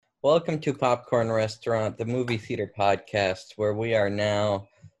Welcome to Popcorn Restaurant, the movie theater podcast, where we are now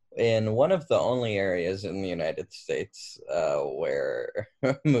in one of the only areas in the United States where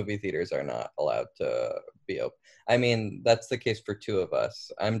movie theaters are not allowed to be open. I mean, that's the case for two of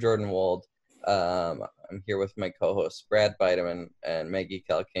us. I'm Jordan Wold. I'm here with my co-hosts, Brad Bideman and Maggie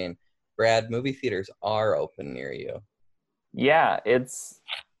Calcane. Brad, movie theaters are open near you. Yeah, it's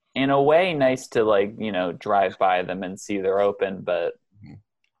in a way nice to drive by them and see they're open, but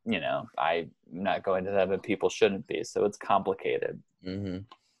I'm not going to them and people shouldn't be, so it's complicated. Mm-hmm.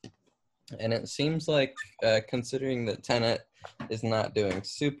 And it seems like, considering that Tenet is not doing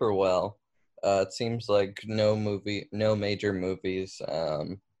super well, it seems like no major movies,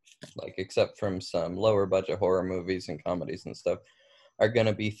 like except from some lower budget horror movies and comedies and stuff, are going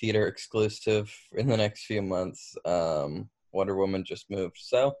to be theater exclusive in the next few months. Wonder Woman just moved,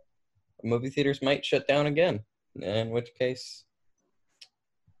 so movie theaters might shut down again, in which case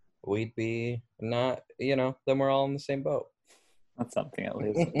we'd be not, then we're all in the same boat. That's something at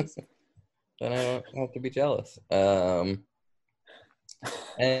least. Then I don't have to be jealous. Anyway.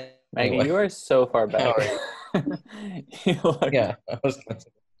 Maggie, you are so far back. You look I was gonna say.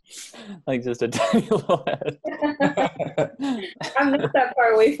 like just a tiny little head. I'm not that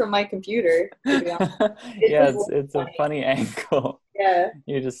far away from my computer, to be honest. It's a funny angle. Yeah.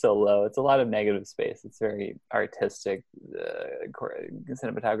 You're just so low. It's a lot of negative space. It's very artistic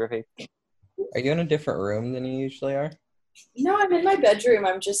cinematography. Are you in a different room than you usually are? No, I'm in my bedroom.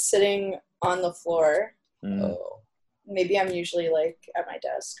 I'm just sitting on the floor. Oh. Maybe I'm usually at my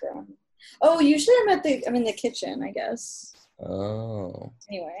desk or usually I'm in the kitchen, I guess. Oh.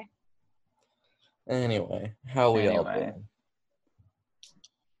 Anyway, how we all doing?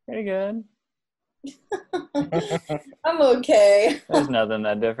 Pretty good. I'm okay. There's nothing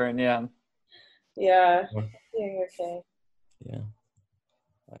that different, yeah. Yeah, doing okay. Yeah.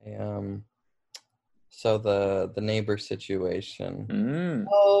 So the neighbor situation.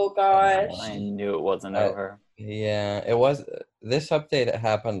 Oh gosh. I knew it wasn't over. Yeah, it was. This update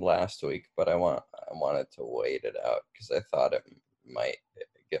happened last week, but I wanted to wait it out because I thought it might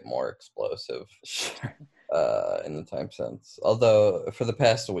get more explosive. Sure. In the time since. Although for the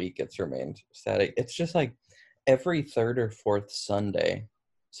past week it's remained static. It's just like every third or fourth Sunday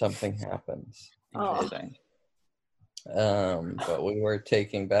something happens. Interesting. But we were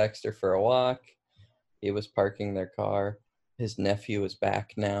taking Baxter for a walk. He was parking their car. His nephew is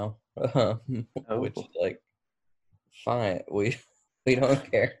back now. Which fine. We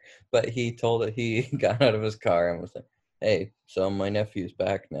don't care. But he got out of his car and was like, "Hey, so my nephew's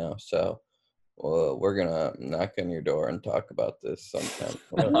back now, so we're gonna knock on your door and talk about this sometime."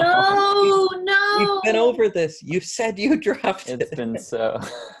 No. We've been over this. You said you dropped it. It's been so.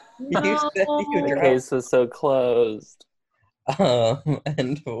 No. You said you The dropped case was so closed.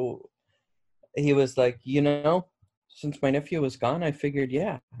 and he was like, since my nephew was gone, I figured,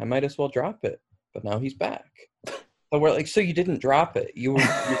 I might as well drop it. But now he's back. So we're like, so you didn't drop it. You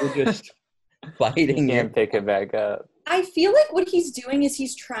were just fighting. You can't pick it back up. I feel like what he's doing is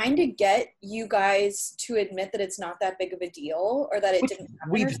he's trying to get you guys to admit that it's not that big of a deal or that it didn't happen.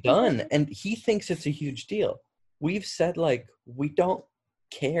 We've done, and he thinks it's a huge deal. We've said, we don't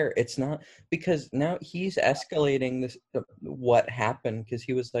care. It's not, because now he's escalating this, what happened, because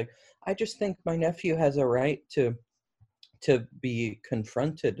he was like, I just think my nephew has a right to be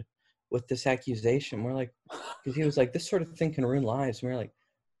confronted with this accusation. We're like, because he was like, this sort of thing can ruin lives. And we're like,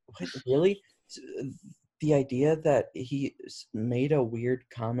 what, really? The idea that he made a weird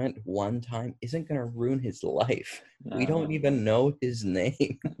comment one time isn't going to ruin his life. No. We don't even know his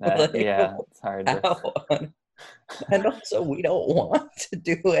name. It's hard. And also, we don't want to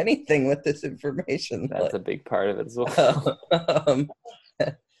do anything with this information. That's a big part of it as well.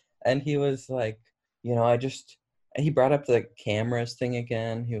 And he was like, he brought up the cameras thing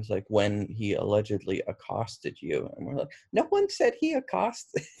again. He was like, when he allegedly accosted you. And we're like, no one said he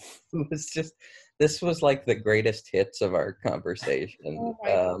accosted. It was just, this was like the greatest hits of our conversation. Oh my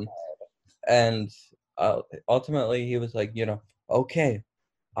God. And ultimately he was like, okay,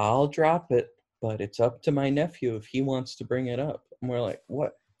 I'll drop it, but it's up to my nephew if he wants to bring it up. And we're like,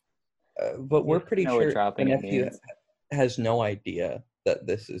 what? But we're pretty sure the nephew has no idea that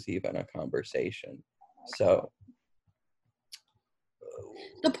this is even a conversation. So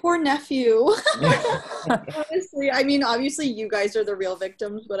the poor nephew. Honestly, I mean, obviously you guys are the real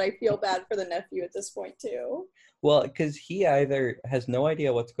victims, but I feel bad for the nephew at this point too. Well, because he either has no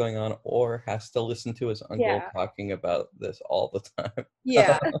idea what's going on or has to listen to his uncle talking about this all the time.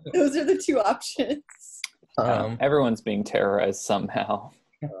 Yeah, those are the two options. Everyone's being terrorized somehow.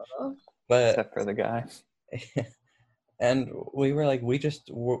 But except for the guy. And we were like,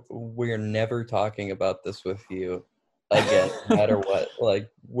 we're never talking about this with you again, no matter what. Like,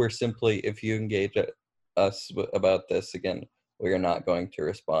 we're simply, if you engage us about this again, we are not going to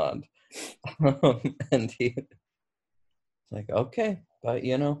respond. And he's like, okay, but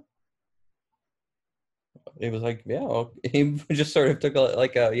he was like, yeah, he just sort of took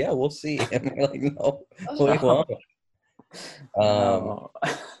yeah, we'll see. And we're like, no, we won't. No.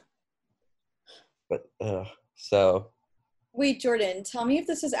 But so. Wait, Jordan, tell me if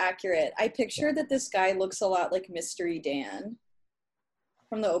this is accurate. I picture that this guy looks a lot like Mystery Dan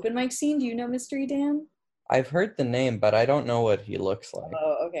from the open mic scene. Do you know Mystery Dan? I've heard the name, but I don't know what he looks like.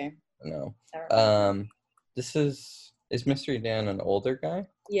 Oh, okay. No. Never This is Mystery Dan an older guy?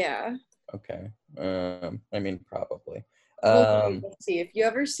 Yeah. Okay. I mean, probably. Let's see. If you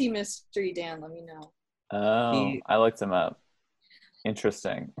ever see Mystery Dan, let me know. Oh, I looked him up.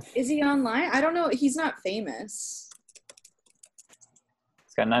 Interesting. Is he online? I don't know. He's not famous.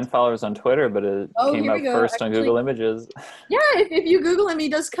 He's got 9 followers on Twitter, but it came up first on Google Images. Yeah, if you Google him, he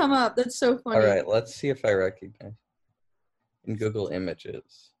does come up. That's so funny. All right, let's see if I recognize in Google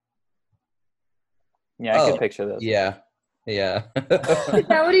Images. Yeah, I can picture this. Yeah. Is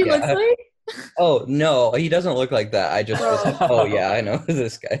that what he looks like? Oh, no, he doesn't look like that. I just was like, oh, yeah, I know who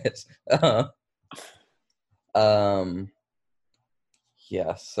this guy is.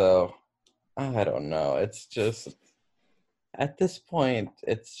 Yeah, so I don't know. It's just at this point,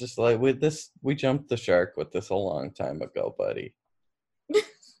 it's just like we jumped the shark with this a long time ago, buddy.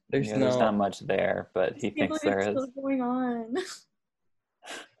 There's not much there, but he thinks there is. What's going on?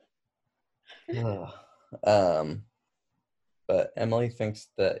 But Emily thinks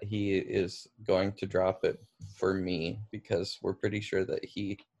that he is going to drop it for me because we're pretty sure that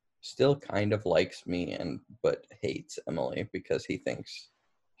he still kind of likes me but hates Emily because he thinks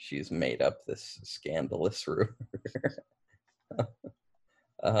she's made up this scandalous rumor.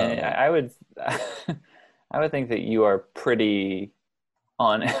 And I would think that you are pretty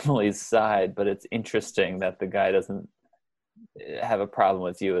on Emily's side, but it's interesting that the guy doesn't have a problem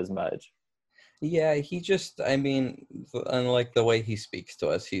with you as much. Yeah, he just, I mean, unlike the way he speaks to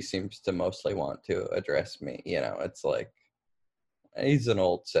us, he seems to mostly want to address me. It's like, he's an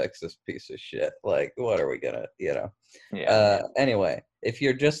old sexist piece of shit. Like, what are we gonna, Yeah. Anyway, if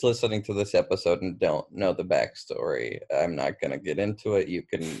you're just listening to this episode and don't know the backstory, I'm not gonna get into it. You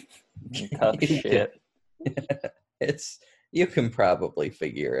can cut shit. You can probably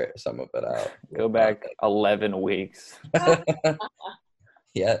figure some of it out. Go back 11 weeks.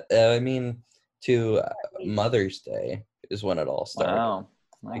 Yeah, I mean, to Mother's Day is when it all started. Wow.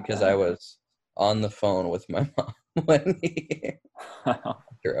 Because I was on the phone with my mom when he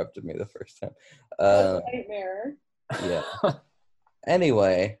interrupted me the first time. Nightmare. Yeah.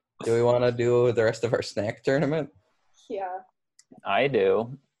 Anyway, do we want to do the rest of our snack tournament? Yeah. I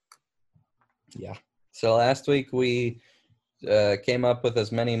do. Yeah. So last week we came up with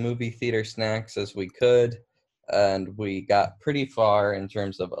as many movie theater snacks as we could, and we got pretty far in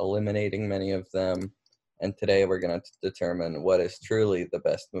terms of eliminating many of them. And today we're going to determine what is truly the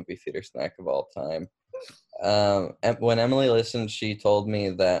best movie theater snack of all time. And when Emily listened, she told me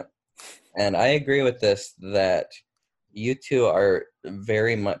that, and I agree with this, that you two are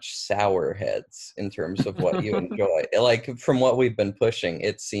very much sour heads in terms of what you enjoy. Like, from what we've been pushing,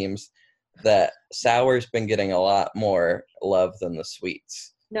 it seems that sour's been getting a lot more love than the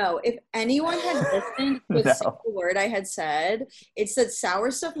sweets. No, if anyone had listened to a single word I had said, it's that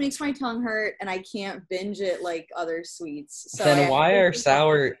sour stuff makes my tongue hurt and I can't binge it like other sweets. So then why are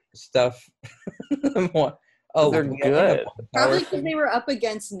sour stuff... Oh, they're good. Probably because they were up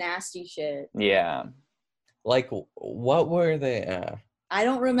against nasty shit. Yeah. Like, what were they? I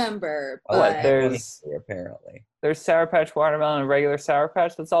don't remember. But apparently. There's Sour Patch Watermelon and regular Sour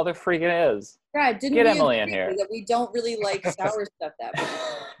Patch. That's all there freaking is. Yeah, didn't get we Emily in here? That we don't really like sour stuff that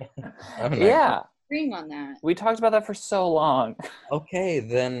much. Yeah. Agreeing on that. We talked about that for so long. Okay,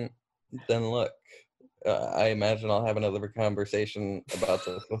 then look. I imagine I'll have another conversation about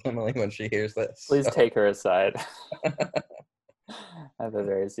this with Emily when she hears this. Please take her aside. I have a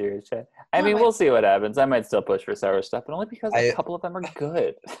very serious chat. I mean, we'll see what happens. I might still push for sour stuff, but only because a couple of them are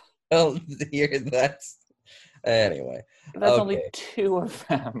good. Well, that's... Anyway. That's only 2 of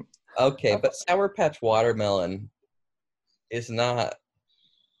them. Okay, but Sour Patch Watermelon is not,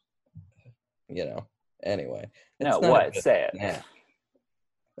 anyway. No, what? Say it. Yeah.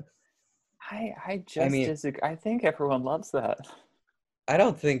 I disagree. I think everyone loves that. I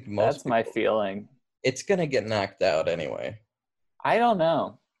don't think most That's my feeling. It's going to get knocked out anyway. I don't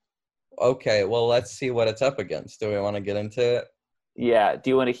know. Okay, well, let's see what it's up against. Do we want to get into it? Yeah. Do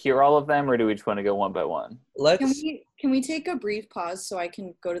you want to hear all of them, or do we just want to go one by one? Let's. Can we take a brief pause so I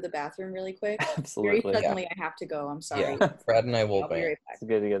can go to the bathroom really quick? Very Absolutely. suddenly, I have to go. I'm sorry. Yeah, Brad and I will I'll be ban. right back. It's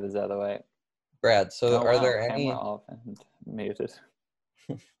good to get this out of the way. Brad, so Oh, are wow. there Camera any off and muted.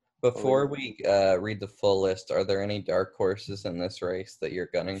 before we read the full list? Are there any dark horses in this race that you're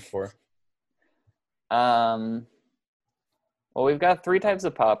gunning for? Well, we've got 3 types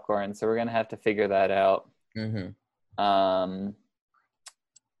of popcorn, so we're gonna have to figure that out. Mm-hmm.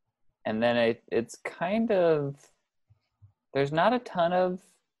 And then it's kind of, there's not a ton of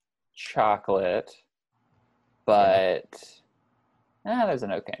chocolate, but there's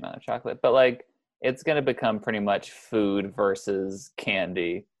an okay amount of chocolate. But like, it's gonna become pretty much food versus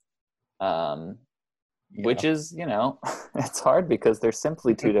candy, which is, you know, it's hard because they're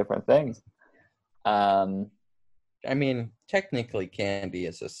simply 2 different things. I mean, technically, candy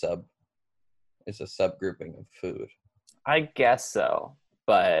is a subgrouping of food. I guess so,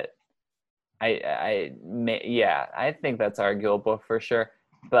 but I think that's arguable for sure.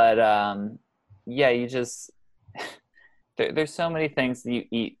 But yeah, you just there's so many things that you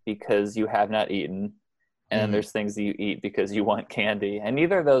eat because you have not eaten, and then there's things that you eat because you want candy, and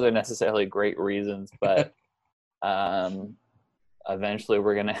neither of those are necessarily great reasons. But eventually,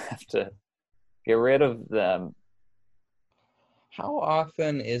 we're gonna have to get rid of them. How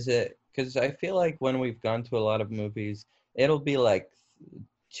often is it? Because I feel like when we've gone to a lot of movies, it'll be like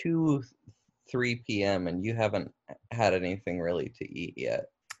 2, 3 p.m. and you haven't had anything really to eat yet.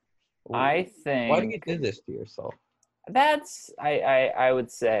 I think. Why do you do this to yourself? That's I would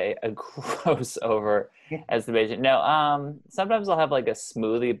say a gross overestimation. No, sometimes I'll have like a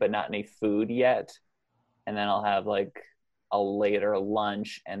smoothie but not any food yet, and then I'll have like a later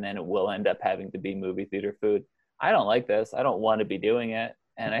lunch, and then it will end up having to be movie theater food. I don't like this. I don't want to be doing it,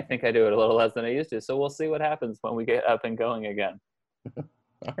 and I think I do it a little less than I used to. So we'll see what happens when we get up and going again.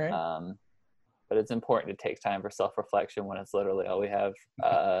 All right. But it's important to take time for self-reflection when it's literally all we have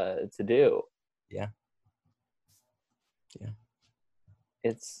to do. Yeah.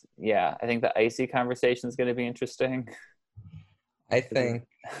 I think the icy conversation is going to be interesting. I think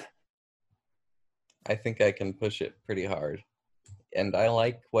I can push it pretty hard, and I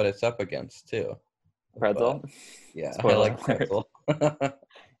like what it's up against too. Pretzel. But, yeah, Spoiler I like alert. pretzel.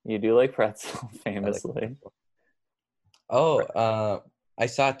 You do like pretzel, famously. I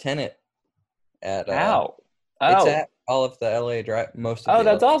saw Tenet at Ow. it's Oh. at all of the LA Drive. Most of Oh,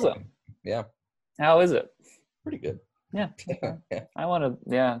 the that's LA awesome. Drive. Yeah, How is it? pretty good. Yeah. Yeah. I want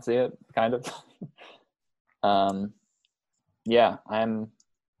to, see it, kind of. I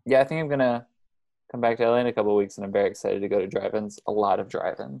think I'm going to come back to LA in a couple of weeks, and I'm very excited to go to drive-ins. A lot of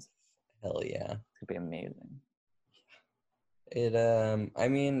drive-ins. Hell yeah. It's going to be amazing. I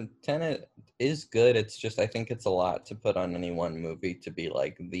mean, Tenet is good. It's just, I think it's a lot to put on any one movie to be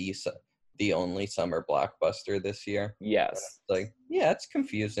like the only summer blockbuster this year. Yes. Like, yeah, it's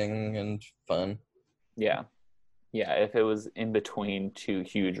confusing and fun. Yeah. Yeah, if it was in between 2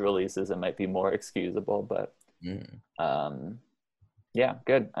 huge releases, it might be more excusable, but yeah,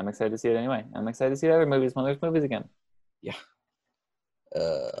 good. I'm excited to see it anyway. I'm excited to see other movies when there's movies again. Yeah.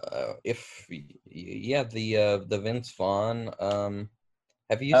 The Vince Vaughn,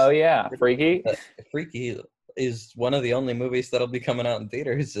 have you Freaky? Freaky is one of the only movies that'll be coming out in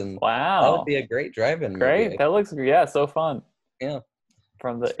theaters, and Wow, that would be a great drive-in great movie. That looks so fun. Yeah,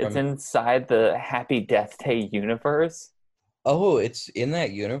 it's inside the Happy Death Day universe. Oh, it's in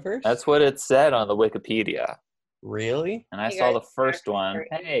that universe? That's what it said on the Wikipedia. Really? And I saw the first one.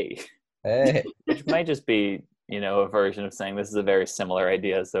 Hey, which might just be a version of saying this is a very similar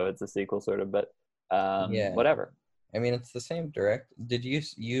idea, so it's a sequel sort of, but whatever. I mean, it's the same direct. Did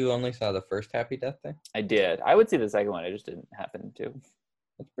you only saw the first Happy Death Day? I did. I would see the second one. I just didn't happen to.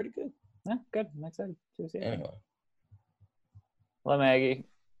 That's pretty good. Yeah, good. I'm excited to see it. Anyway. Hello, Maggie.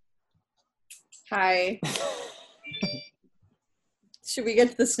 Hi. Should we get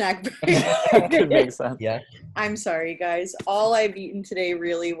to the snack break? Could make sense. Yeah. I'm sorry, guys. All I've eaten today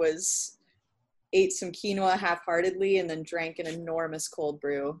really was ate some quinoa half-heartedly and then drank an enormous cold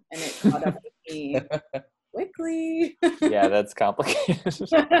brew, and it caught up with me quickly. Yeah, that's complicated.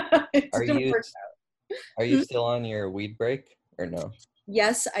 Are you still on your weed break or no?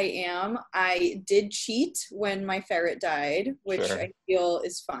 Yes, I am. I did cheat when my ferret died, which Sure. I feel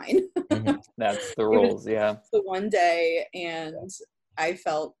is fine. Mm-hmm. That's the rules, yeah. The one day, and I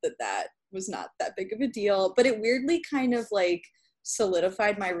felt that was not that big of a deal, but it weirdly kind of like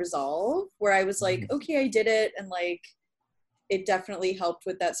solidified my resolve, where I was like, okay, I did it, and like it definitely helped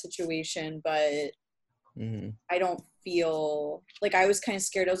with that situation, but I don't feel like, I was kind of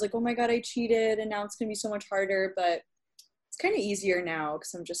scared. I was like, oh my god, I cheated and now it's gonna be so much harder, but it's kind of easier now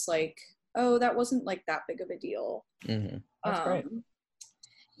because I'm just like, oh, that wasn't like that big of a deal. Mm-hmm. That's great.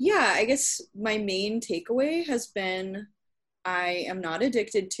 Yeah, I guess my main takeaway has been I am not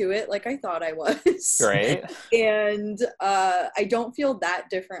addicted to it like I thought I was. Great. And I don't feel that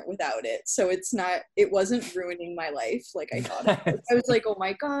different without it. So it wasn't ruining my life like I thought it was. I was like, oh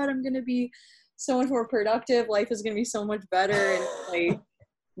my God, I'm going to be so much more productive. Life is going to be so much better. And like,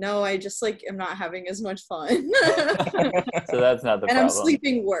 no, I just like am not having as much fun. So that's not the and problem. I'm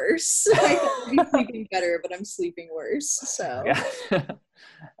sleeping worse. I could be sleeping better, but I'm sleeping worse. So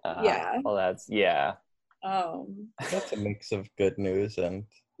yeah. Well, that's That's a mix of good news and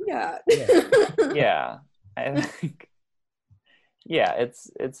yeah. yeah. I think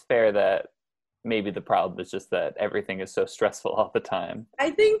it's fair that maybe the problem is just that everything is so stressful all the time.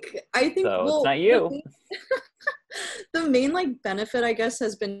 I think So well, it's not you. The main like benefit I guess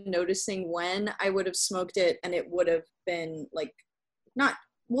has been noticing when I would have smoked it and it would have been like not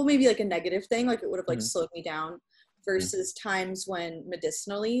well maybe like a negative thing, like it would have like slowed me down versus times when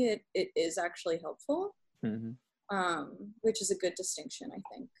medicinally it is actually helpful. Which is a good distinction, I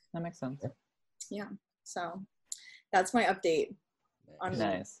think. That makes sense. Yeah. So that's my update on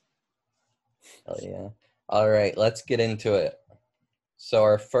Nice. Hell yeah. All right, let's get into it. So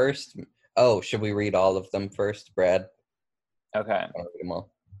our first should we read all of them first, Brad? Okay. I'll read them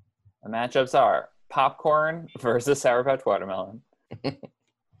all. The matchups are popcorn versus Sour Patch Watermelon,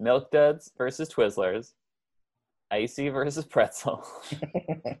 Milk Duds versus Twizzlers, Icy versus Pretzel,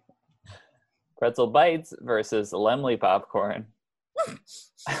 Pretzel Bites versus Lemley Popcorn,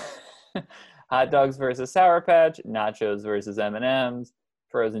 Hot Dogs versus Sour Patch, Nachos versus M&M's,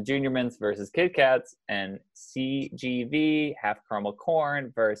 Frozen Junior Mints versus Kit Kats, and CGV Half Caramel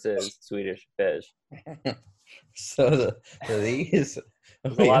Corn versus Swedish Fish. So these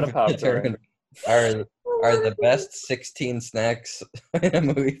There's a lot of popcorn. are the best 16 snacks in a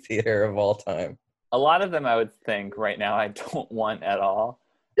movie theater of all time. A lot of them I would think right now I don't want at all.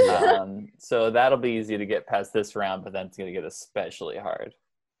 So that'll be easy to get past this round, but then it's going to get especially hard.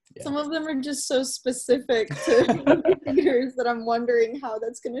 Yeah. Some of them are just so specific to theaters that I'm wondering how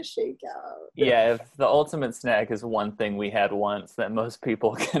that's going to shake out. Yeah, if the ultimate snack is one thing we had once that most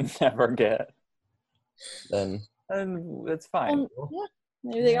people can never get, Then it's fine. Yeah.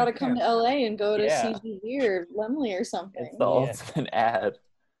 Maybe they got to come to LA and go to Yeah. CGV or Lemley or something. It's the ultimate ad.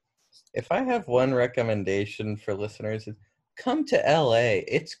 if I have one recommendation for listeners, is come to LA.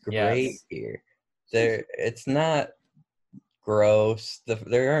 It's great here. It's not gross.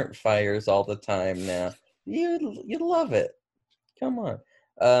 There aren't fires all the time now. You love it. Come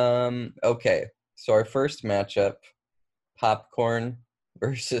on. Okay. So our first matchup, popcorn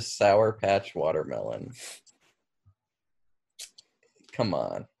versus Sour Patch Watermelon. Come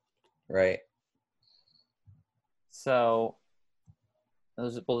on. Right? So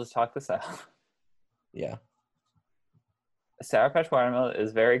we'll just talk this out. Yeah. Sour Patch Watermelon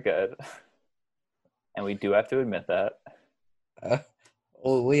is very good, and we do have to admit that.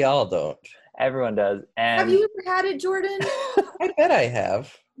 Well, we all don't. Everyone does. And Have you ever had it, Jordan? I bet I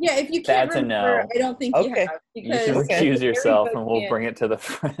have. Yeah, if you can't That's a remember, no. I don't think Okay. you have. you Because should Okay. recuse yourself, Very and we'll good bring it to the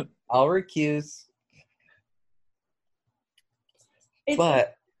front. I'll recuse.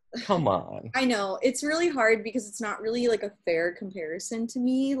 But come on. I know it's really hard because it's not really like a fair comparison to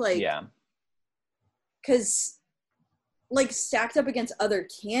me. Like, Yeah. because like stacked up against other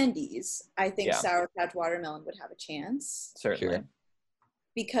candies, I think Yeah. Sour Patch Watermelon would have a chance. Certainly. Sure.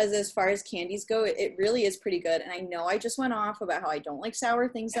 Because as far as candies go, it really is pretty good. And I know I just went off about how I don't like sour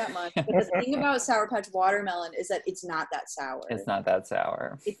things that much. But the thing about Sour Patch Watermelon is that it's not that sour. It's not that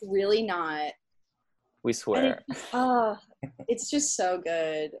sour. It's really not. We swear. It's just so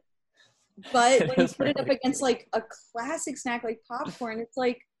good. But It when you is put it up really against like a classic snack like popcorn, it's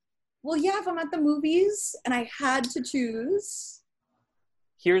like, well, yeah, if I'm at the movies and I had to choose.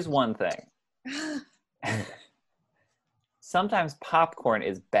 Here's one thing. Sometimes popcorn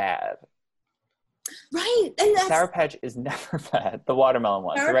is bad. Right. And that's Sour Patch is never bad. The watermelon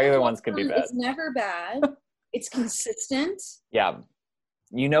ones. Sour The regular Patch ones can be Watermelon bad. is never bad. It's consistent. Yeah.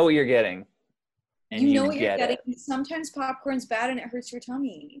 You know what you're getting. And You know what you're get getting. it. Sometimes popcorn's bad and it hurts your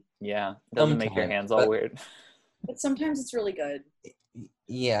tummy. Yeah. Doesn't make your Sometimes, hands all but- weird. But sometimes it's really good.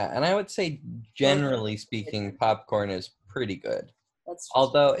 Yeah, and I would say generally speaking, popcorn is pretty good. That's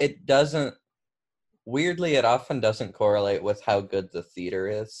Although it doesn't, weirdly, it often doesn't correlate with how good the theater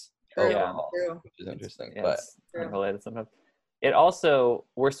is true. overall, True. which is interesting. Yeah, But it's unrelated sometimes. It also,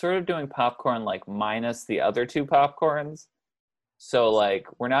 we're sort of doing popcorn like minus the other two popcorns. So like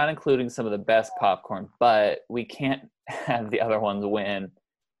we're not including some of the best popcorn, but we can't have the other ones win.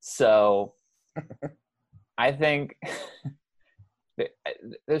 So I think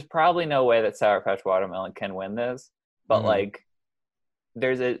there's probably no way that Sour Patch Watermelon can win this, but like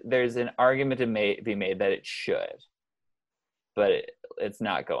there's an argument to be made that it should, but it's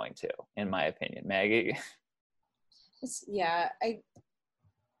not going to, in my opinion. Maggie? Yeah,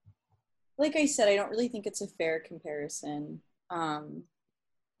 like I said, I don't really think it's a fair comparison. I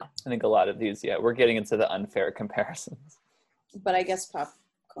think a lot of these, we're getting into the unfair comparisons. But I guess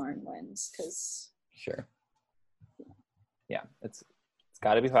popcorn wins because. Sure. Yeah, it's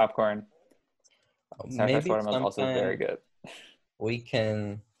got to be popcorn. Sour Patch Maybe Watermelon is also very good.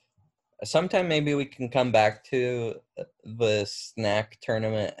 Sometime maybe we can come back to the snack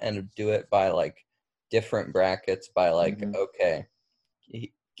tournament and do it by like different brackets by like, okay,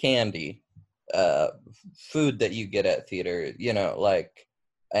 candy, food that you get at theater, like,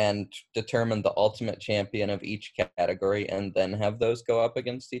 and determine the ultimate champion of each category and then have those go up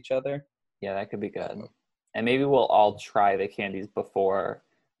against each other. Yeah, that could be good. And maybe we'll all try the candies before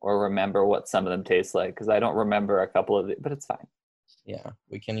or remember what some of them taste like, because I don't remember a couple of them, but it's fine. Yeah,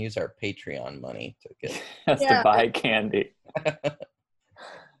 we can use our Patreon money to get to buy candy.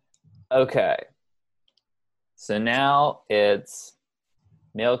 Okay. So now it's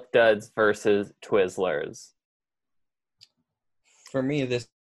Milk Duds versus Twizzlers. For me, this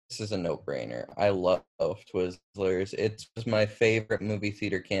is a no-brainer. I love Twizzlers. It was my favorite movie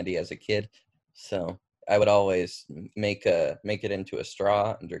theater candy as a kid, so I would always make it into a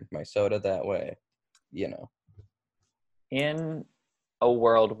straw and drink my soda that way. In a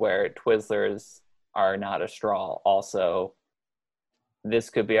world where Twizzlers are not a straw, also, this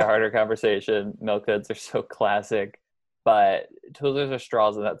could be a harder conversation. Milk Duds are so classic, but Twizzlers are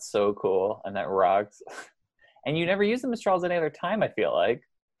straws, and that's so cool, and that rocks. And you never use them as straws any other time, I feel like,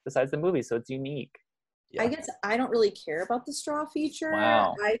 besides the movie, so it's unique. Yeah. I guess I don't really care about the straw feature.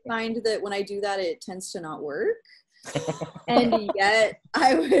 Wow. I find that when I do that, it tends to not work. And yet,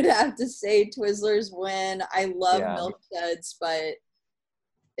 I would have to say Twizzlers win. I love Milk Duds, but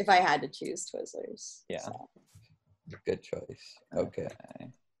if I had to choose Twizzlers. Yeah. So. Good choice. Okay.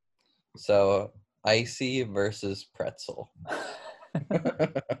 So, icy versus pretzel.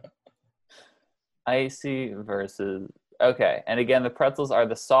 Icy versus... Okay, and again, the pretzels are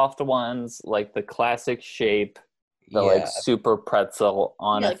the soft ones, like the classic shape, the like super pretzel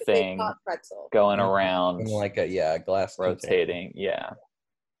on a thing, going around, like a glass rotating.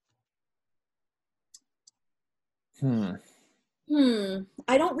 container.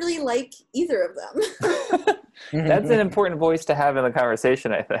 I don't really like either of them. That's an important voice to have in the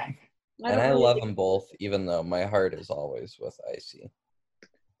conversation, I think. I love them both, even though my heart is always with icy.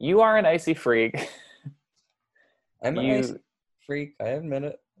 You are an icy freak. I'm an icy freak, I admit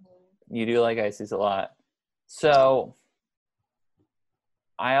it. You do like ices a lot. So,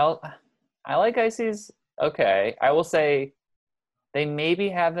 I like ices, okay. I will say they maybe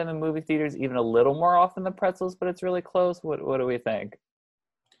have them in movie theaters even a little more often than pretzels, but it's really close. What do we think?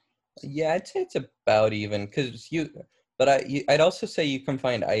 Yeah, I'd say it's about even, I'd also say you can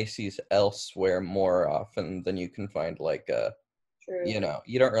find ices elsewhere more often than you can find like True. You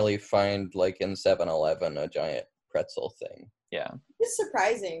don't really find like in 7-Eleven a giant pretzel thing. Yeah. It's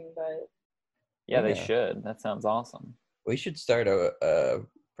surprising, but... Yeah, they should. That sounds awesome. We should start a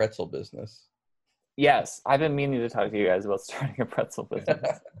pretzel business. Yes, I've been meaning to talk to you guys about starting a pretzel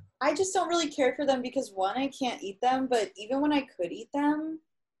business. I just don't really care for them because, one, I can't eat them, but even when I could eat them,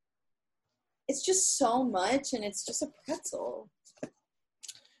 it's just so much, and it's just a pretzel.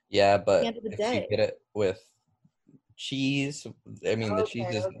 Yeah, but if you get it with cheese, I mean, the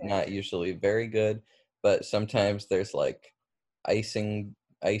cheese is not usually very good, but sometimes there's like ice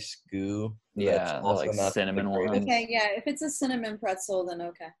goo. Yeah, like cinnamon ones. Okay, yeah, if it's a cinnamon pretzel, then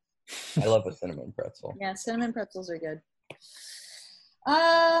okay. I love a cinnamon pretzel. Yeah, cinnamon pretzels are good.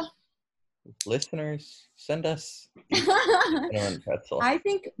 Listeners, send us cinnamon pretzel. I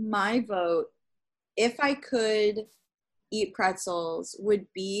think my vote, if I could eat pretzels, would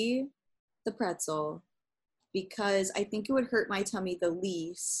be the pretzel, because I think it would hurt my tummy the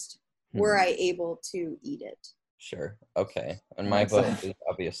least were I able to eat it. Sure. Okay. And my vote is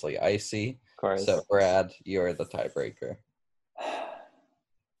obviously icy. Of course. So Brad, you're the tiebreaker.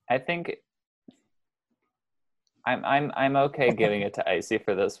 I think I'm okay giving it to icy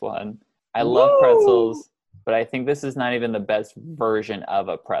for this one. I love pretzels, but I think this is not even the best version of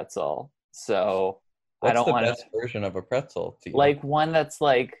a pretzel. So What's I don't want the best version of a pretzel to you? Like one that's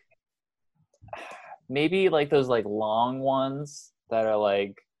like maybe like those like long ones that are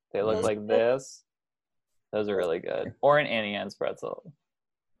like they look like this. Those are really good. Or an Annie Ann's pretzel.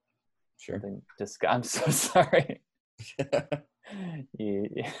 Sure. I'm so sorry. You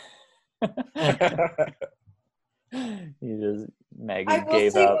Maggie I will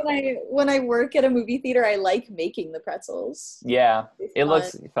gave say up. when I work at a movie theater, I like making the pretzels. Yeah, It's it fun.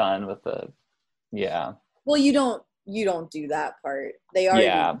 looks fun with the, yeah. Well, you don't do that part. They already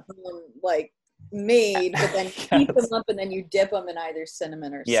Yeah. like made, but then you heat them Yes. up and then you dip them in either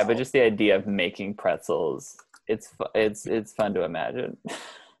cinnamon or Yeah, salt. but just the idea of making pretzels, it's fun to imagine.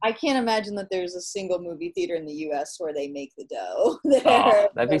 I can't imagine that there's a single movie theater in the U.S. where they make the dough. There. Oh,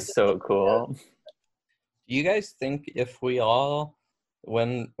 that'd be so cool. Do you guys think if we all,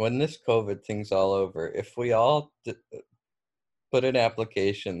 when this COVID thing's all over, if we all put in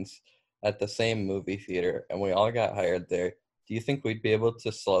applications at the same movie theater and we all got hired there, do you think we'd be able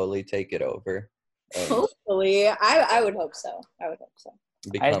to slowly take it over and Hopefully, I would hope so. I would hope so.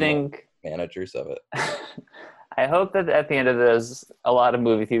 become I think managers of it? I hope that at the end of this, a lot of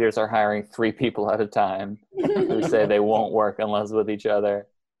movie theaters are hiring 3 people at a time who say they won't work unless with each other.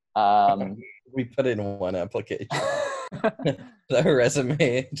 We put in one application. The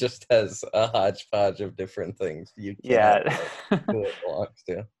resume just has a hodgepodge of different things. You cannot Yeah. pick who it belongs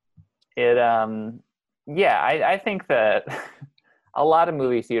to. I think that a lot of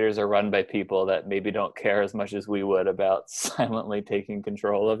movie theaters are run by people that maybe don't care as much as we would about silently taking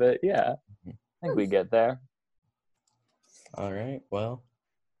control of it. Yeah, I think we get there. All right. Well,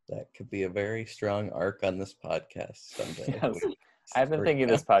 that could be a very strong arc on this podcast someday. Yes. I've been thinking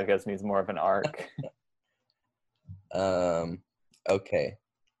this podcast needs more of an arc. Okay.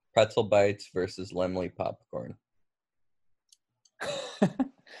 Pretzel bites versus Lemley popcorn.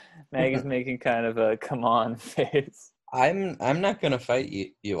 Maggie's making kind of a come on face. I'm not gonna fight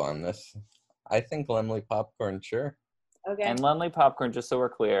you on this. I think Lemley popcorn, sure. Okay. And Lemley popcorn, just so we're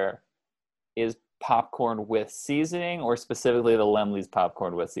clear, is popcorn with seasoning, or specifically the Lemley's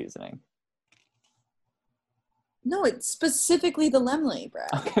popcorn with seasoning? No, it's specifically the Lemley, Brad.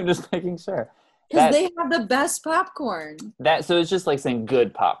 I'm just making sure. Because they have the best popcorn. So it's just like saying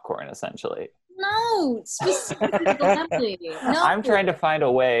good popcorn, essentially. No, specifically the Lemley. No. I'm trying to find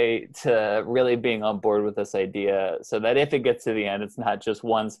a way to really being on board with this idea so that if it gets to the end, it's not just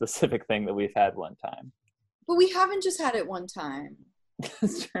one specific thing that we've had one time. But we haven't just had it one time.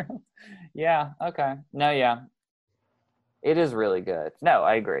 That's true. Yeah, okay. No, yeah. It is really good. No,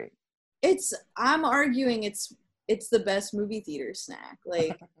 I agree. I'm arguing it's the best movie theater snack.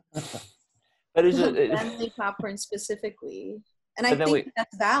 Like But it's just, Lemley popcorn specifically. And I But then think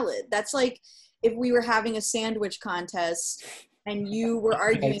that's valid. That's like if we were having a sandwich contest and you were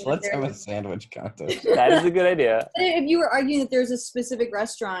arguing Guys, let's that have a sandwich contest. that is a good idea. if you were arguing that there's a specific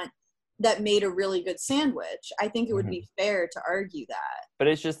restaurant that made a really good sandwich, I think it would be fair to argue that. But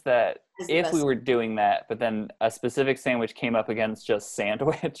it's just that Is the if best we were doing that, but then a specific sandwich came up against just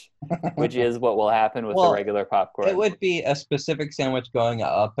sandwich, which is what will happen with the regular popcorn. It would be a specific sandwich going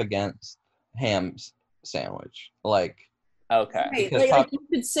up against ham's sandwich. Like, okay. Right. Like you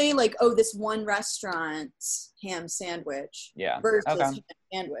could say like, oh, this one restaurant's ham sandwich versus ham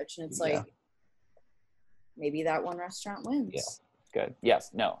sandwich. And it's like, maybe that one restaurant wins. Yeah. Good.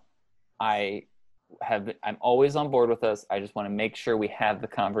 Yes. No. I'm always on board with this. I just want to make sure we have the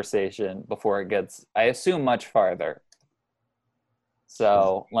conversation before it gets, I assume, much farther.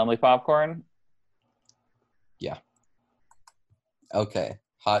 So, Lemley popcorn? Yeah. Okay.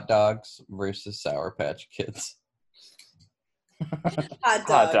 Hot dogs versus Sour Patch Kids.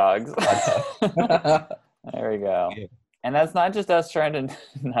 Hot dogs. Hot There we go. Yeah. And that's not just us trying to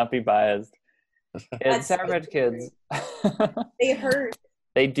not be biased. It's Sour Patch Kids. They hurt.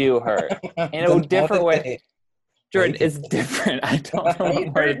 They do hurt in a different way. Jordan, it's different. I don't know They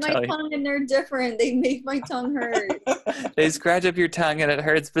what more to hurt my tell you. tongue and they're different. They make my tongue hurt. They scratch up your tongue and it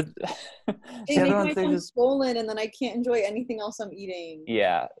hurts, but They make my tongue swollen and then I can't enjoy anything else I'm eating.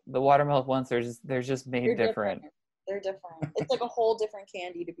 Yeah, the watermelon ones, they're just made different. They're different. It's like a whole different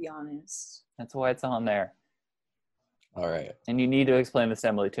candy, to be honest. That's why it's on there. All right. And you need to explain this to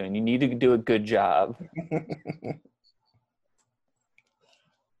Emily too, and you need to do a good job.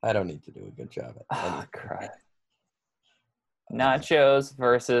 I don't need to do a good job at Oh, anything. crap. Nachos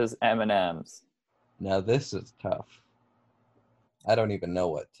versus M&Ms. Now this is tough. I don't even know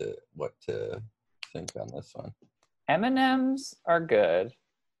what to think on this one. M&Ms are good.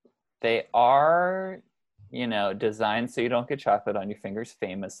 They are, designed so you don't get chocolate on your fingers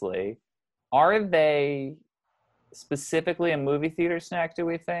famously. Are they specifically a movie theater snack, do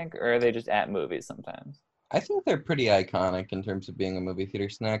we think? Or are they just at movies sometimes? I think they're pretty iconic in terms of being a movie theater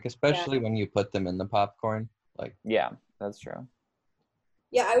snack, especially when you put them in the popcorn. Like, yeah, that's true.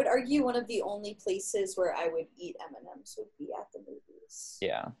 Yeah, I would argue one of the only places where I would eat M&Ms would be at the movies.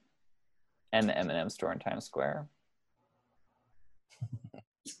 Yeah. And the M&M store in Times Square.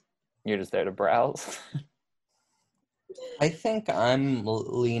 You're just there to browse. I think I'm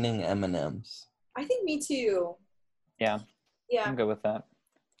leaning M&Ms. I think me too. Yeah, Yeah. I'm good with that.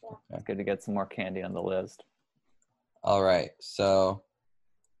 Okay. Good to get some more candy on the list. All right, so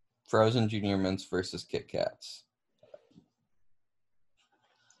frozen Junior Mints versus Kit Kats.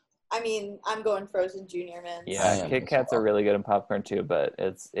 I mean, I'm going frozen Junior Mints. I Yeah, am Kit as Kats are well. really good in popcorn too, but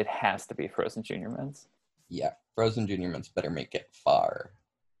it has to be frozen Junior Mints. Yeah, frozen Junior Mints better make it far.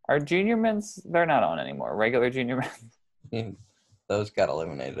 Are Junior Mints? They're not on anymore. Regular Junior Mints. Those got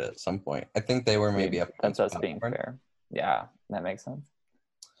eliminated at some point. I think they were maybe up That's against us being popcorn. fair. Yeah, that makes sense.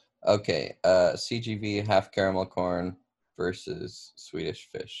 Okay, CGV half caramel corn versus Swedish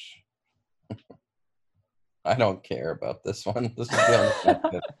Fish. I don't care about this one. This is the only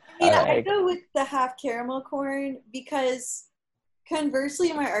one. I mean, All I right. go with the half caramel corn because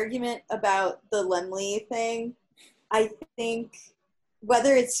conversely, my argument about the Lemley thing, I think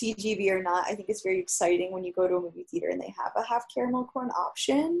whether it's CGV or not, I think it's very exciting when you go to a movie theater and they have a half caramel corn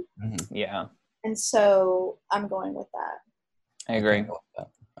option. Yeah, And so I'm going with that. I agree. can go with that.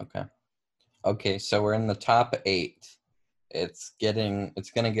 Okay. Okay, so we're in the top 8. It's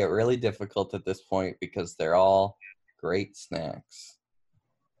gonna get really difficult at this point because they're all great snacks.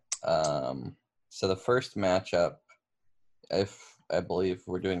 So the first matchup, if I believe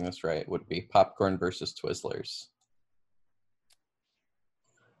we're doing this right, would be popcorn versus Twizzlers.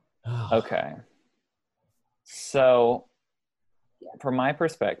 Okay. So, from my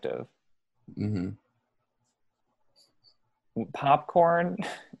perspective, Mm-hmm. popcorn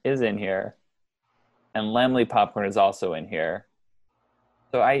is in here, and Lemley popcorn is also in here.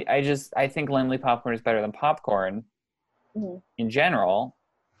 So I think Lemley popcorn is better than popcorn Mhm. in general.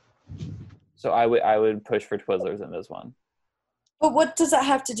 So I would push for Twizzlers in this one. But what does that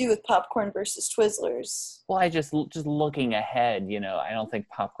have to do with popcorn versus Twizzlers? Well, I just looking ahead, I don't think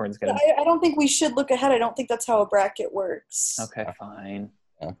popcorn's gonna. I don't think we should look ahead. I don't think that's how a bracket works. Okay, fine.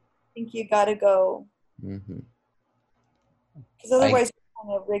 I think you gotta go. Mm-hmm. Because otherwise, you're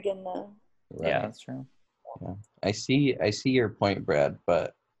kind of rigging the. Right. Yeah, that's true. I see your point, Brad,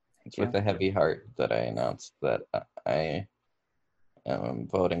 but Thank it's you. with a heavy heart that I announced that I am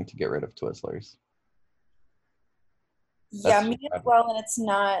voting to get rid of Twizzlers. Yeah, me as well, and it's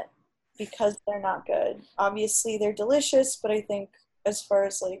not because they're not good. Obviously, they're delicious, but I think as far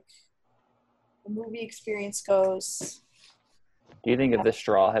as like the movie experience goes, Do you think if the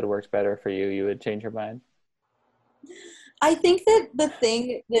straw had worked better for you, you would change your mind? I think that the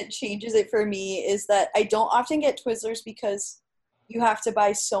thing that changes it for me is that I don't often get Twizzlers because you have to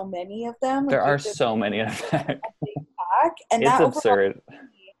buy so many of them. There Like, are so many in fact. pack, and It's that absurd.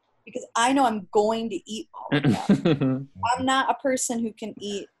 because I know I'm going to eat all of them. I'm not a person who can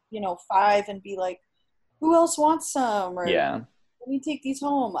eat, 5 and be like, who else wants some? Or Yeah. let me take these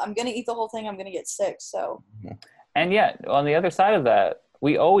home. I'm gonna eat the whole thing. I'm gonna get sick. So And yet, on the other side of that,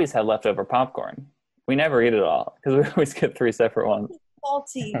 we always had leftover popcorn. We never eat it all because we always get 3 separate ones.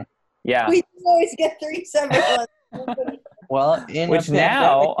 salty. Yeah. We always get 3 separate ones. Well, in Which a pandemic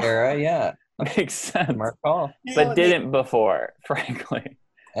now- era, yeah, Makes sense. smart call. But didn't before, frankly.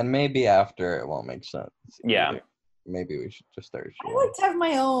 And maybe after it won't make sense. Yeah. either. Maybe we should just start I sharing. like to have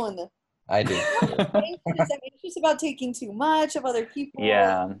my own. I do. I'm anxious about taking too much of other people.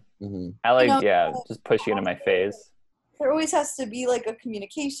 Yeah. Mm-hmm. I like, know, just pushing it in my face. There always has to be like a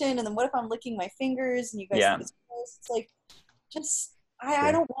communication, and then what if I'm licking my fingers and you guys Yeah. think it's gross? It's like,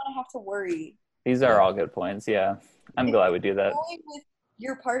 I don't want to have to worry. These are all good points. Yeah. I'm glad we do that. Going with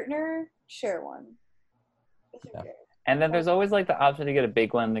your partner, share one. Yeah. And then there's always like the option to get a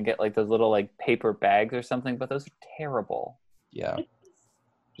big one and get like those little like paper bags or something, but those are terrible. Yeah.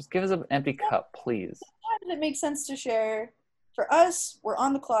 Just give us an empty cup, please. Sometimes it makes sense to share. For us, we're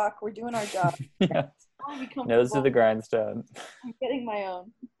on the clock. We're doing our job. Yeah. I wanna be Nose to comfortable. the grindstone. I'm getting my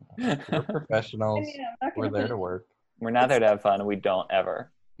own. We're professionals. I mean, I'm not We're gonna there to work. We're not there to have fun, and we don't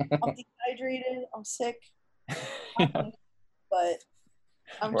ever. I'm dehydrated. I'm sick. But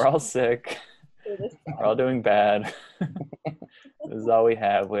I'm We're all sick. for this We're all doing bad. This is all we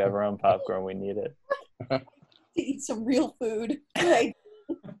have. We have our own popcorn. We need it. to eat some real food. Like,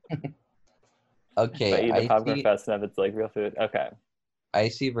 Okay. If I eat the popcorn icy, fast enough, it's like real food. Okay.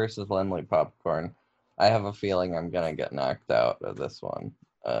 icy versus Lemley popcorn. I have a feeling I'm gonna get knocked out of this one.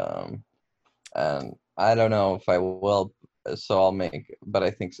 And I don't know if I will. So I'll make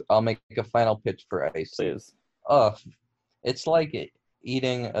a final pitch for icy. Please. Oh, it's like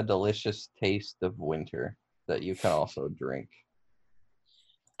eating a delicious taste of winter that you can also drink.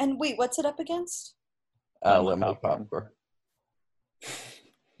 and wait, what's it up against? Lemley Lemley popcorn. popcorn.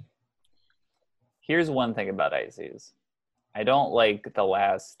 Here's one thing about ices. I don't like the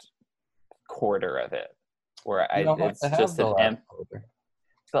last quarter of it. where You don't have it's to have just the an leftover.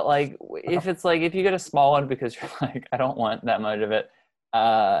 But like, if it's like, if you get a small one because you're like, I don't want that much of it,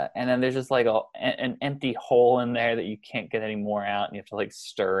 and then there's just like an empty hole in there that you can't get any more out, and you have to like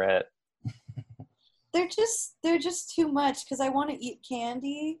stir it. They're just too much because I want to eat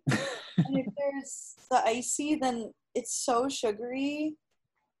candy, and if there's the icy, then it's so sugary.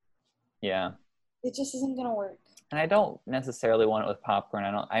 Yeah. It just isn't gonna work. And I don't necessarily want it with popcorn.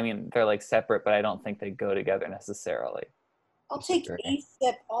 I mean, they're like separate, but I don't think they go together necessarily. I'll take a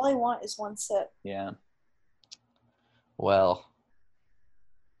sip. All I want is one sip. Yeah. Well,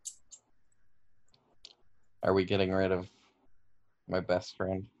 are we getting rid of my best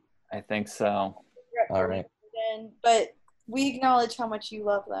friend? I think so. All right. But we acknowledge how much you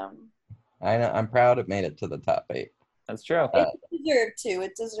love them. I know. I'm proud it made it to the top 8. That's true.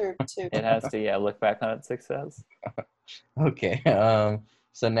 It deserved to. It has to, yeah. Look back on its success. Okay.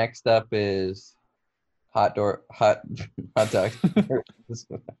 So next up is hot dog.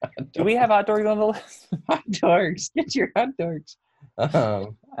 Do we have hot dogs on the list? Hot dogs. Get your hot dogs.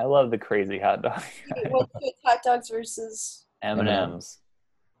 I love the crazy hot dog. What's with hot dogs versus M&Ms?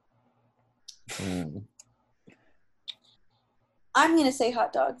 I'm gonna say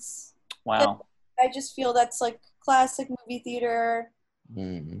hot dogs. Wow. I just feel that's like classic movie theater.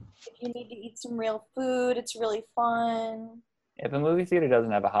 Mm. If you need to eat some real food, it's really fun. If a movie theater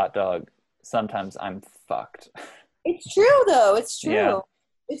doesn't have a hot dog, sometimes I'm fucked. It's true, though. It's true. Yeah.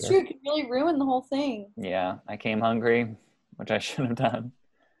 It's true. It can really ruin the whole thing. Yeah, I came hungry, which I should have done.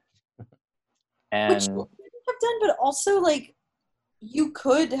 And Which you could have done, but also, like, you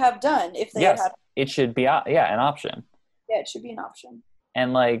could have done if they yes, had. it should be, an option. Yeah, it should be an option.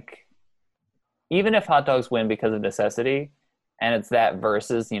 And, like, even if hot dogs win because of necessity, and it's that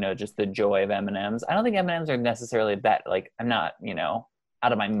versus, just the joy of M&Ms, I don't think M&Ms are necessarily that, like, I'm not,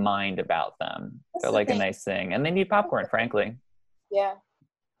 out of my mind about them. They're like a nice thing. And they need popcorn, frankly. Yeah.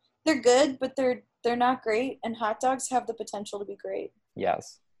 They're good, but they're not great, and hot dogs have the potential to be great.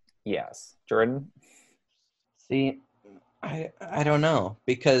 Yes. Jordan? See, I don't know,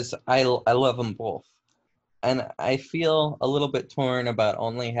 because I love them both. And I feel a little bit torn about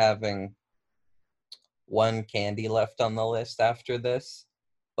only having one candy left on the list after this,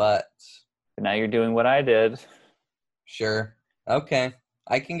 but now you're doing what I did. Sure. Okay.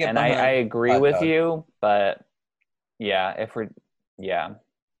 I can get and behind I agree with you, but yeah,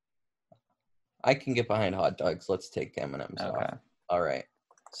 I can get behind hot dogs. Let's take M&Ms off. All right.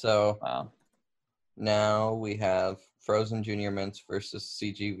 So now we have Frozen Junior Mints versus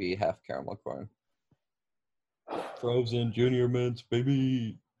CGV half caramel corn. Frozen Junior Mints,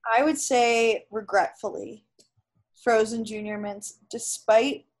 baby. I would say, regretfully, Frozen Junior Mints,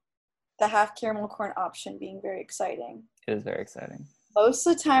 despite the half caramel corn option being very exciting. It is very exciting. Most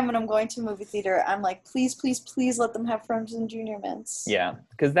of the time when I'm going to a movie theater, I'm like, please, please, please let them have Frozen Junior Mints. Yeah,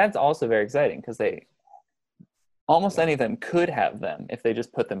 because that's also very exciting, because almost any of them could have them if they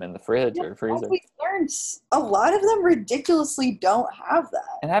just put them in the fridge or freezer. We learned a lot of them ridiculously don't have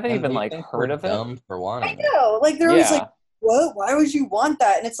that. And haven't even heard of it. Dumb for wanting I know, like they're always like, "What? Why would you want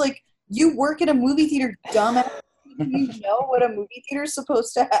that?" And it's like, you work at a movie theater, dumbass. You know what a movie theater is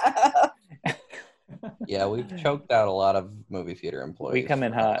supposed to have. Yeah, we've choked out a lot of movie theater employees. We come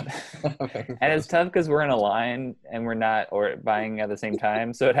in hot. And it's tough because we're in a line and we're not buying at the same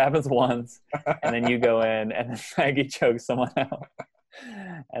time. So it happens once, and then you go in, and then Maggie chokes someone out.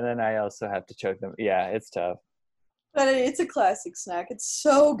 And then I also have to choke them. Yeah, it's tough. But it's a classic snack. It's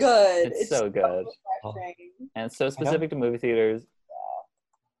so good. It's so good. And it's so specific to movie theaters.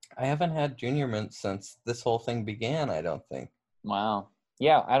 I haven't had Junior Mints since this whole thing began, I don't think. Wow.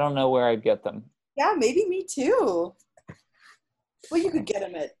 Yeah, I don't know where I'd get them. Yeah, maybe me too. Well, you could get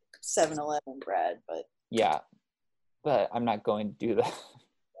them at 7-Eleven, Brad, but... Yeah, but I'm not going to do that.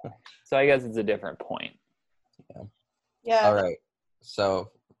 So I guess it's a different point. Yeah. All right.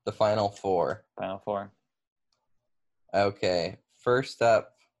 So the final four. Okay. First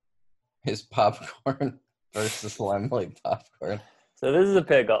up is popcorn versus Lemley popcorn. So this is a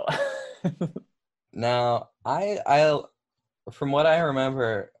pickle. Now, I from what I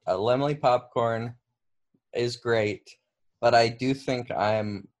remember, Lemley popcorn is great, but I do think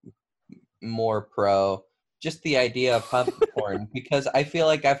I'm more pro just the idea of popcorn because I feel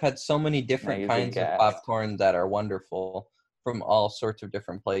like I've had so many different kinds of popcorn that are wonderful from all sorts of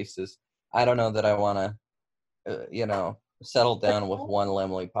different places. I don't know that I want to, settle down with one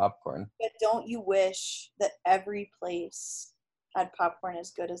Lemley popcorn. But don't you wish that every place had popcorn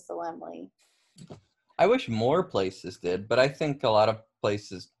as good as the Lemley? I wish more places did, but I think a lot of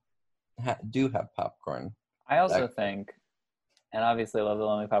places do have popcorn. I also think, and obviously I love the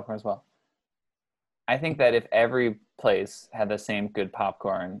Lemley popcorn as well, I think that if every place had the same good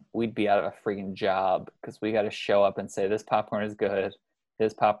popcorn, we'd be out of a freaking job because we got to show up and say this popcorn is good,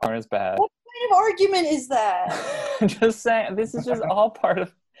 this popcorn is bad. What kind of argument is that? Just saying, this is just all part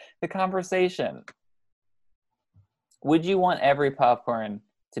of the conversation. Would you want every popcorn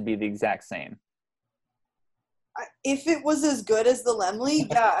to be the exact same? If it was as good as the Lemley,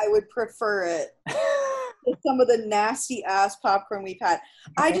 yeah, I would prefer it. Some of the nasty ass popcorn we've had.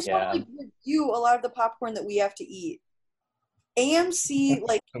 I just want to like review a lot of the popcorn that we have to eat. AMC,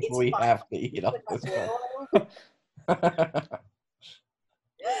 like it's we fine. have to eat all this one.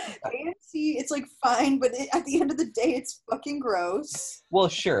 AMC, it's like fine, but at the end of the day, it's fucking gross. Well,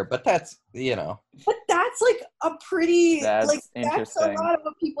 sure, but that's But that's like a pretty That's like that's a interesting. lot of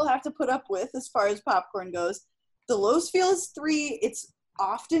what people have to put up with as far as popcorn goes. The Lowesfield is 3. It's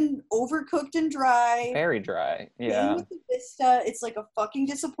often overcooked and dry. Very dry. Same Yeah. with the Vista, it's like a fucking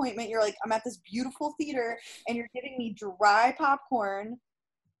disappointment. You're like, I'm at this beautiful theater, and you're giving me dry popcorn.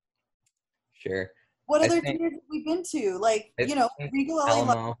 sure. What I other think- theaters have we been to? Like, I you know, think Regal LA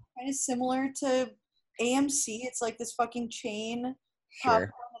Alamo. kind of similar to AMC. It's like this fucking chain Sure,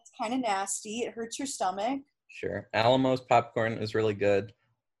 popcorn that's kind of nasty. It hurts your stomach. sure. Alamo's popcorn is really good.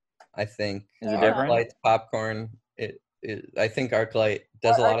 I think Is it different? ArcLight's popcorn. I think ArcLight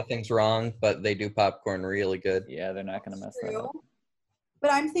does a lot of things wrong, but they do popcorn really good. Yeah, they're not going to mess that True. up.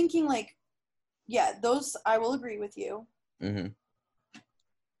 But I'm thinking like, yeah, those I will agree with you. Hmm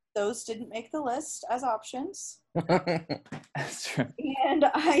Those didn't make the list as options. That's true. And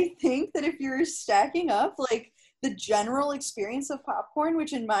I think that if you're stacking up like the general experience of popcorn,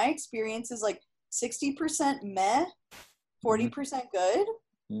 which in my experience is like 60% meh, 40% good,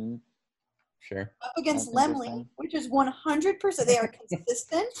 Mm. Sure. up against That's Lemley, interesting. which is 100%. They are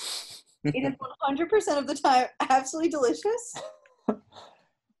consistent. It is 100% of the time absolutely delicious.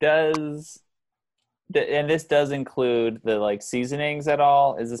 And this does include the like seasonings at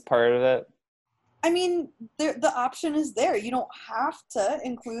all? Is this part of it? I mean, the option is there. You don't have to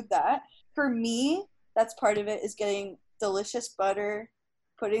include that. For me, that's part of it is getting delicious butter,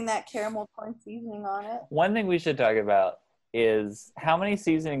 putting that caramel corn seasoning on it. One thing we should talk about is how many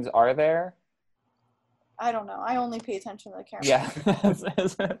seasonings are there? I don't know. I only pay attention to the caramel. Yeah.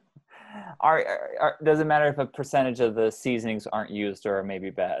 Does it matter if a percentage of the seasonings aren't used or are maybe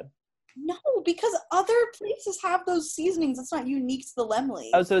bad? No, because other places have those seasonings. It's not unique to the Lemley.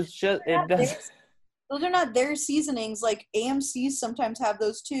 Oh, so it's just it does. Those are not their seasonings. Like AMC's sometimes have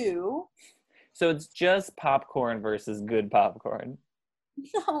those too. So it's just popcorn versus good popcorn.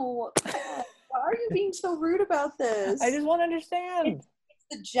 No. Why are you being so rude about this? I just want to understand.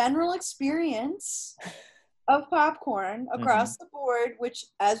 The general experience of popcorn across the board, which,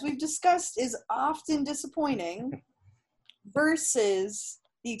 as we've discussed, is often disappointing, versus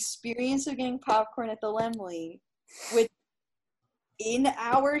the experience of getting popcorn at the Lemley, which, in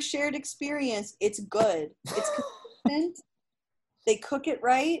our shared experience, it's good. It's consistent. They cook it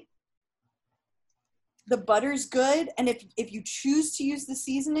right. The butter's good, and if you choose to use the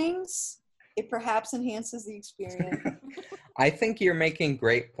seasonings, it perhaps enhances the experience. I think you're making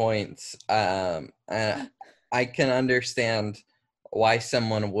great points. I can understand why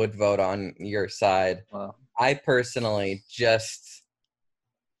someone would vote on your side. Well, I personally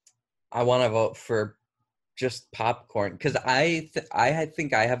I want to vote for just popcorn because I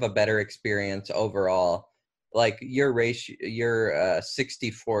think I have a better experience overall. Like your ratio, your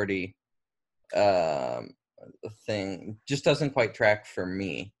 60-40 thing just doesn't quite track for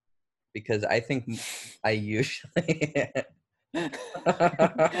me because I think I usually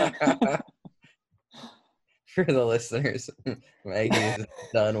for the listeners, Maggie's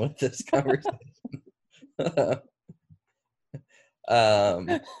done with this conversation.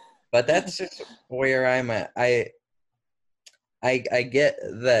 But that's just where I'm at. I get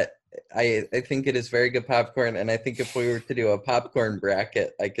that. I think it is very good popcorn, and I think if we were to do a popcorn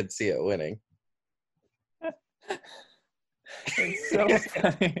bracket, I could see it winning. it's so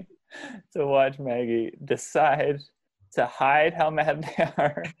funny to watch Maggie decide to hide how mad they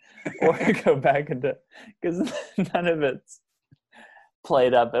are or go back into, because none of it's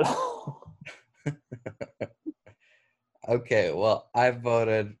played up at all. Okay, well, I've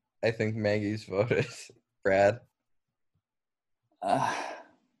voted. I think Maggie's voted. Brad?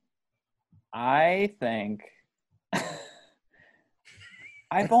 I think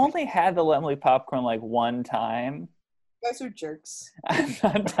I've only had the Lemley popcorn like one time. You guys are jerks. I'm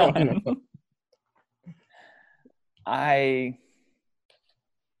not done. I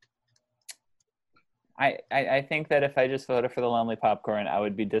think that if I just voted for the Lemley popcorn, I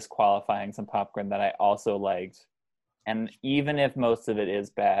would be disqualifying some popcorn that I also liked. And even if most of it is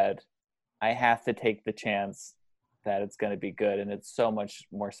bad, I have to take the chance that it's going to be good, and it's so much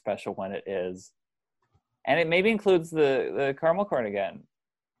more special when it is. And it maybe includes the caramel corn again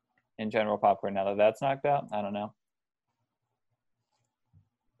in general popcorn now that that's knocked out. I don't know.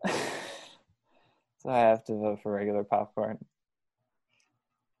 So I have to vote for regular popcorn.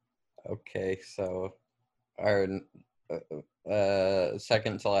 Okay, so our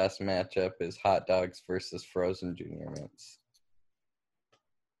second to last matchup is hot dogs versus frozen Junior Mints.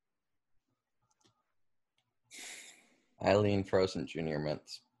 I lean frozen Junior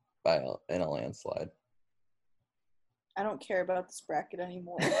Mints in a landslide. I don't care about this bracket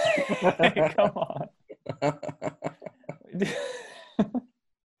anymore. Come on.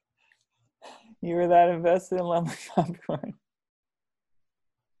 You were that invested in lemon popcorn?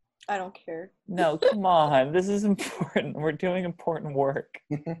 I don't care. No, come on. This is important. We're doing important work.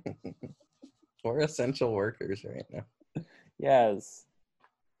 We're essential workers right now. Yes.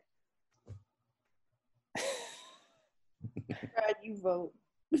 Brad, you vote.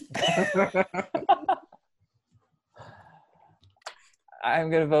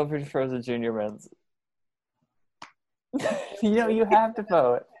 I'm going to vote for frozen Junior Mints. You have to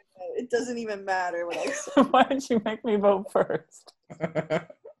vote. It doesn't even matter what I say. Why did you make me vote first?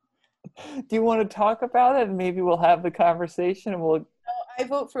 Do you want to talk about it? And maybe we'll have the conversation and we'll... No, I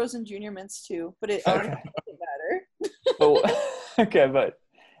vote frozen Junior Mints too, but it honestly doesn't matter. Okay, but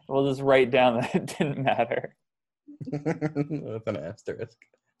we'll just write down that it didn't matter. With an asterisk.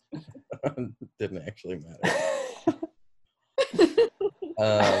 Didn't actually matter.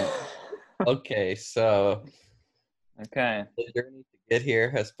 Okay, so Okay. the journey to get here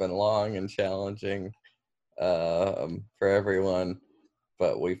has been long and challenging for everyone,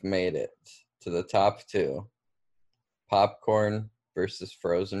 but we've made it to the top two. Popcorn versus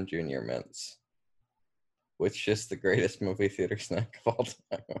frozen Junior Mints. Which is the greatest movie theater snack of all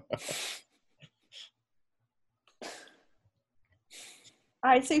time?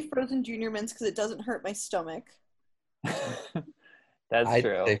 I say frozen Junior Mints because it doesn't hurt my stomach. That's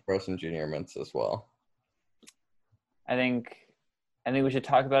true. I'd say frozen Junior Mints as well. I think we should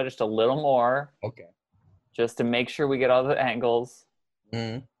talk about it just a little more. Okay. Just to make sure we get all the angles.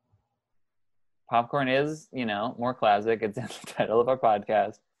 Mm-hmm. Popcorn is, more classic. It's in the title of our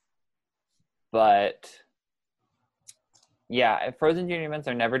podcast. But yeah, frozen Junior Mints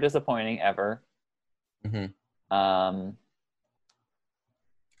are never disappointing ever. Mm-hmm.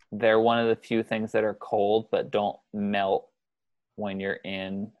 They're one of the few things that are cold but don't melt when you're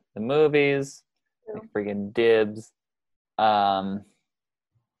in the movies. Like freaking dibs. And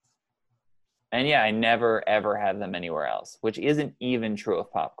yeah, I never ever have them anywhere else, which isn't even true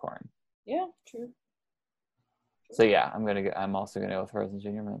of popcorn. Yeah, true. So yeah, I'm also gonna go with frozen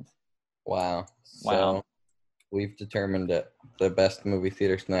Junior Mints. Wow. So we've determined it. The best movie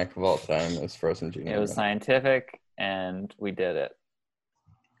theater snack of all time is frozen Junior Mints. It was scientific, and we did it.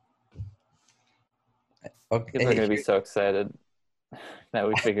 Okay. People are gonna be so excited that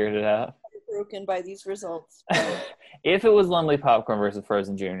we figured it out. Broken by these results. If it was Lemley popcorn versus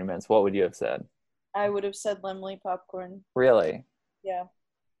frozen Junior Mints, what would you have said? I would have said Lemley popcorn. Really? Yeah.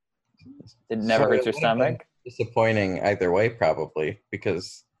 It never hurts your stomach? Disappointing either way, probably,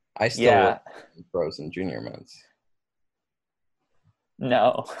 because I still like frozen Junior Mints.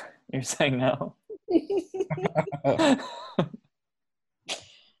 No. You're saying no?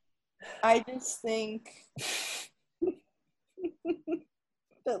 I just think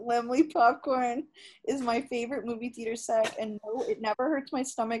that Lemley popcorn is my favorite movie theater snack, and no, it never hurts my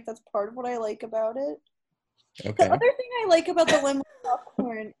stomach. That's part of what I like about it. Okay. The other thing I like about the Lemley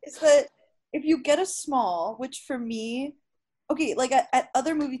popcorn is that if you get a small, which for me, okay, like at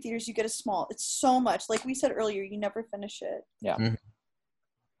other movie theaters, you get a small. It's so much. Like we said earlier, you never finish it. Yeah. Mm-hmm.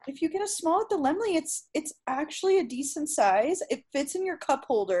 If you get a small at the Lemley, it's actually a decent size. It fits in your cup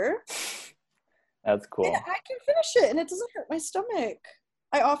holder. That's cool. And I can finish it, and it doesn't hurt my stomach.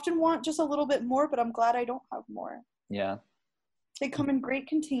 I often want just a little bit more, but I'm glad I don't have more. Yeah. They come in great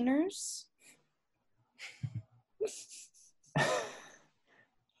containers.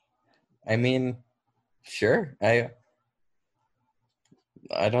 I mean, sure. I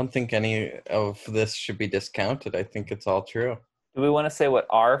don't think any of this should be discounted. I think it's all true. Do we want to say what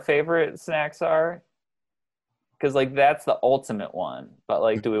our favorite snacks are? Because, like, that's the ultimate one. But,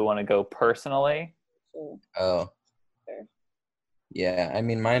 like, do we want to go personally? Oh. Sure. Yeah, I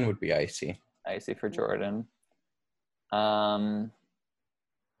mean, mine would be icy. Icy for Jordan. I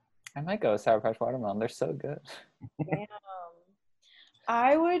might go with Sour Patch Watermelon. They're so good. Damn.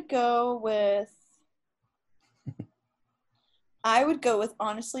 I would go with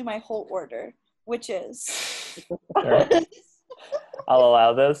honestly my whole order, which is I'll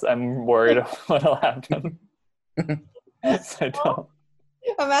allow this. I'm worried of what'll happen. So I don't.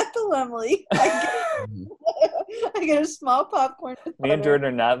 I'm at the Lemley. I get a small popcorn with Me and butter. Jordan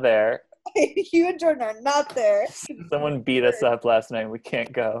are not there. You and Jordan are not there. Someone beat us up last night. We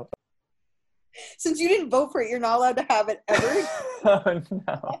can't go. Since you didn't vote for it, you're not allowed to have it ever. Oh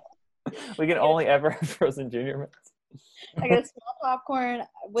no. We can only ever have frozen junior mints. I get a small popcorn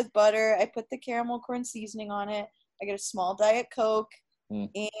with butter. I put the caramel corn seasoning on it. I get a small Diet Coke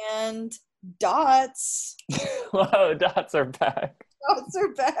and Dots. Whoa, dots are back. Dots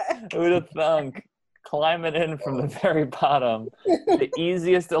are back. Who'd have thunk? Climbing in from the very bottom. The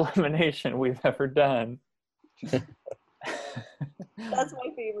easiest elimination we've ever done. That's my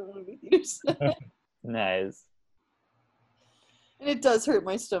favorite movie theater snack. Nice. And it does hurt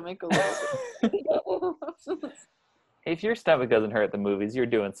my stomach a little. If your stomach doesn't hurt at the movies, you're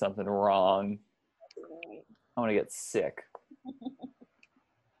doing something wrong. I want to get sick.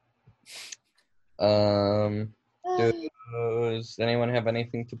 Does anyone have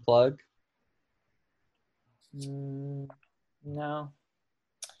anything to plug? No.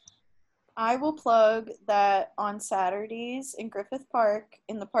 I will plug that on Saturdays in Griffith Park,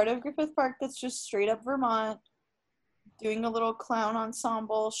 in the part of Griffith Park that's just straight up Vermont, doing a little clown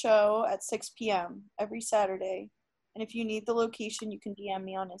ensemble show at 6 p.m. every Saturday. And if you need the location, you can DM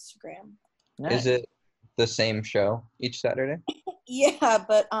me on Instagram. Nice. Is it the same show each Saturday? Yeah,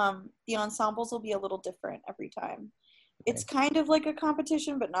 but the ensembles will be a little different every time. It's kind of like a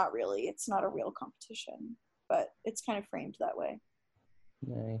competition, but not really. It's not a real competition, but it's kind of framed that way.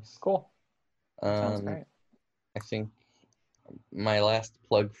 Nice. Cool. Sounds great. I think my last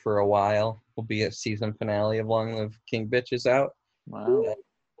plug for a while will be a season finale of Long Live King Bitch is out. Wow. We'll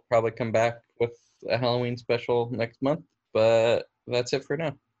probably come back with a Halloween special next month, but that's it for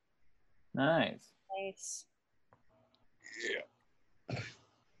now. Nice. Nice.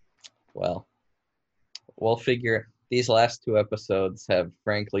 Well, we'll figure. These last 2 episodes have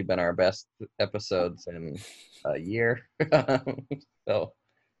frankly been our best episodes in a year. So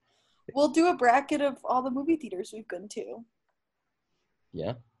We'll do a bracket of all the movie theaters we've been to.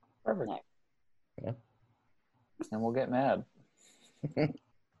 yeah. Perfect. Nice. Yeah. And we'll get mad.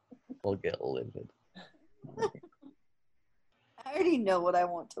 We'll get livid. I already know what I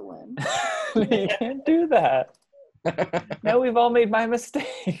want to win. You can't do that. No, we've all made my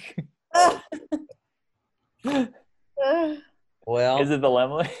mistake. Well, Is it the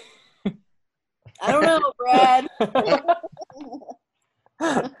Lemley? I don't know, Brad.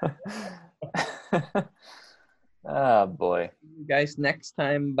 Oh boy. see you guys next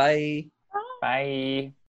time. Bye. Bye.